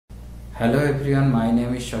Hello everyone, my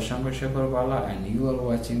name is Shashanka Shekhar Bala and you are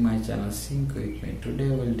watching my channel Sync with me. Today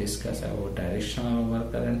we will discuss about directional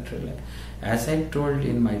over current relay. As I told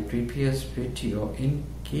in my previous video, in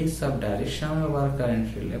case of directional over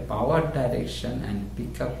current relay, power direction and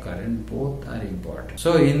pickup current both are important.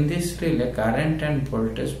 So in this relay, current and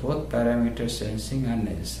voltage both parameter sensing are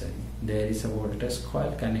necessary. There is a voltage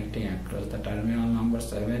coil connecting across the terminal number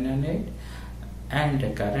 7 and 8 and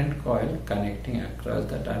a current coil connecting across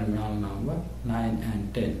the terminal number 9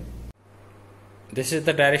 and 10. This is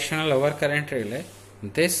the directional overcurrent relay.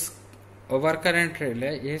 This overcurrent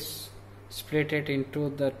relay is split it into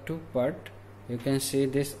the two part. You can see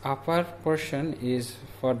this upper portion is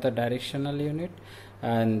for the directional unit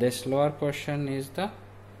and this lower portion is the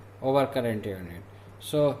overcurrent unit.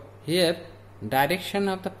 So here direction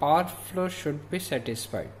of the power flow should be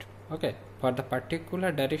satisfied. Okay, for the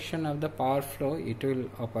particular direction of the power flow it will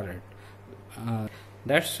operate.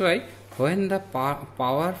 That's why when the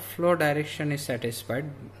power flow direction is satisfied,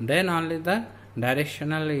 then only the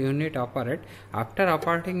directional unit operate. After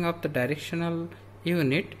operating of the directional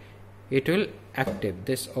unit, it will active.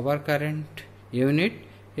 This overcurrent unit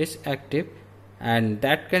is active, and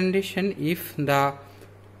that condition, if the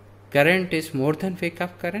current is more than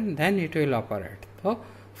pickup current, then it will operate. So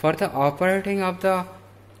for the operating of the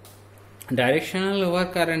directional over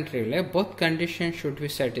current relay, both conditions should be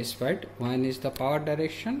satisfied. One is the power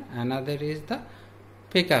direction, another is the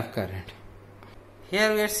pickup current.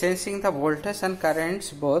 Here we are sensing the voltage and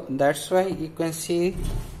currents both. That's why you can see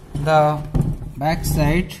the back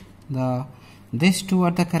side. These two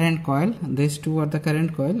are the current coil. These two are the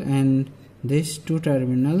current coil, and these two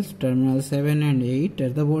terminals, terminal 7 and 8, are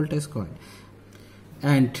the voltage coil.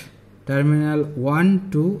 And terminal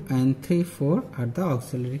 1, 2 and 3, 4 are the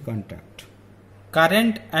auxiliary contact.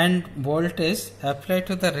 Current and voltage applied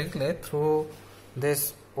to the relay through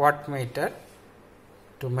this wattmeter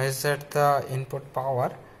to measure the input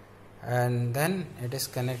power, and then it is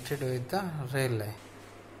connected with the relay.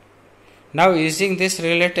 Now using this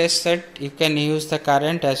relay test set, you can use the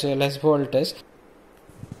current as well as voltage.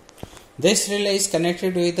 This relay is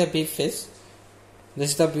connected with the B phase.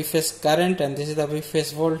 This is the B phase current and this is the B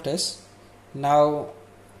phase voltage. Now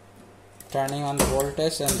turning on the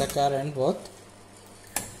voltage and the current both.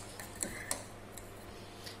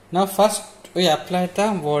 Now first we apply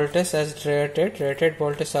the voltage as rated. Rated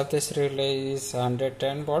voltage of this relay is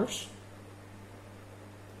 110 volts.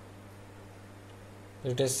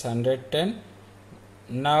 It is 110.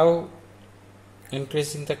 Now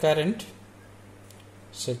increasing the current.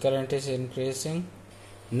 So current is increasing.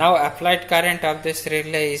 Now applied current of this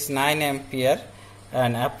relay is 9 ampere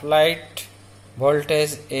and applied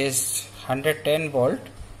voltage is 110 volt.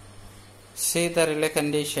 See the relay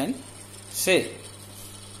condition. See,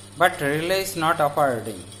 but relay is not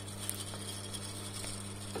operating.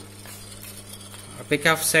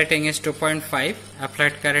 Pickup setting is 2.5.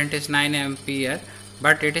 Applied current is 9 ampere,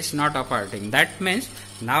 but it is not operating. That means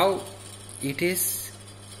now it is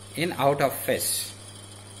in out of phase.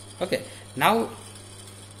 Okay, now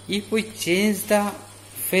if we change the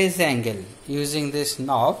phase angle using this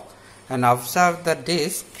knob and observe the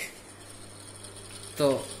disc,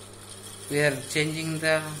 so we are changing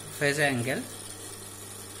the phase angle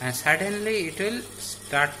and suddenly it will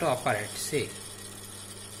start to operate. See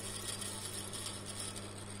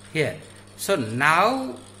here. So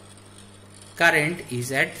now current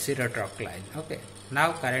is at zero drop line. Okay,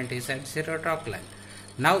 now current is at zero drop line.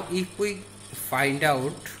 Now if we find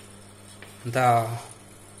out the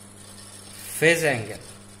phase angle,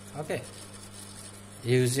 okay,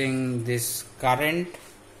 using this current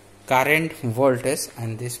voltage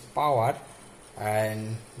and this power,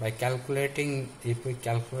 and by calculating, if we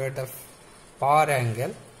calculate the power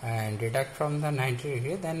angle and deduct from the 90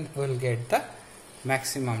 degree, then we will get the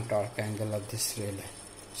maximum torque angle of this relay.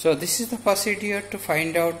 So this is the procedure to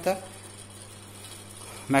find out the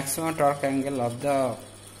maximum torque angle of the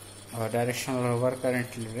directional over current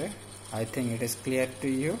relay. I think it is clear to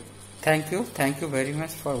you. Thank you very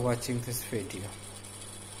much for watching this video.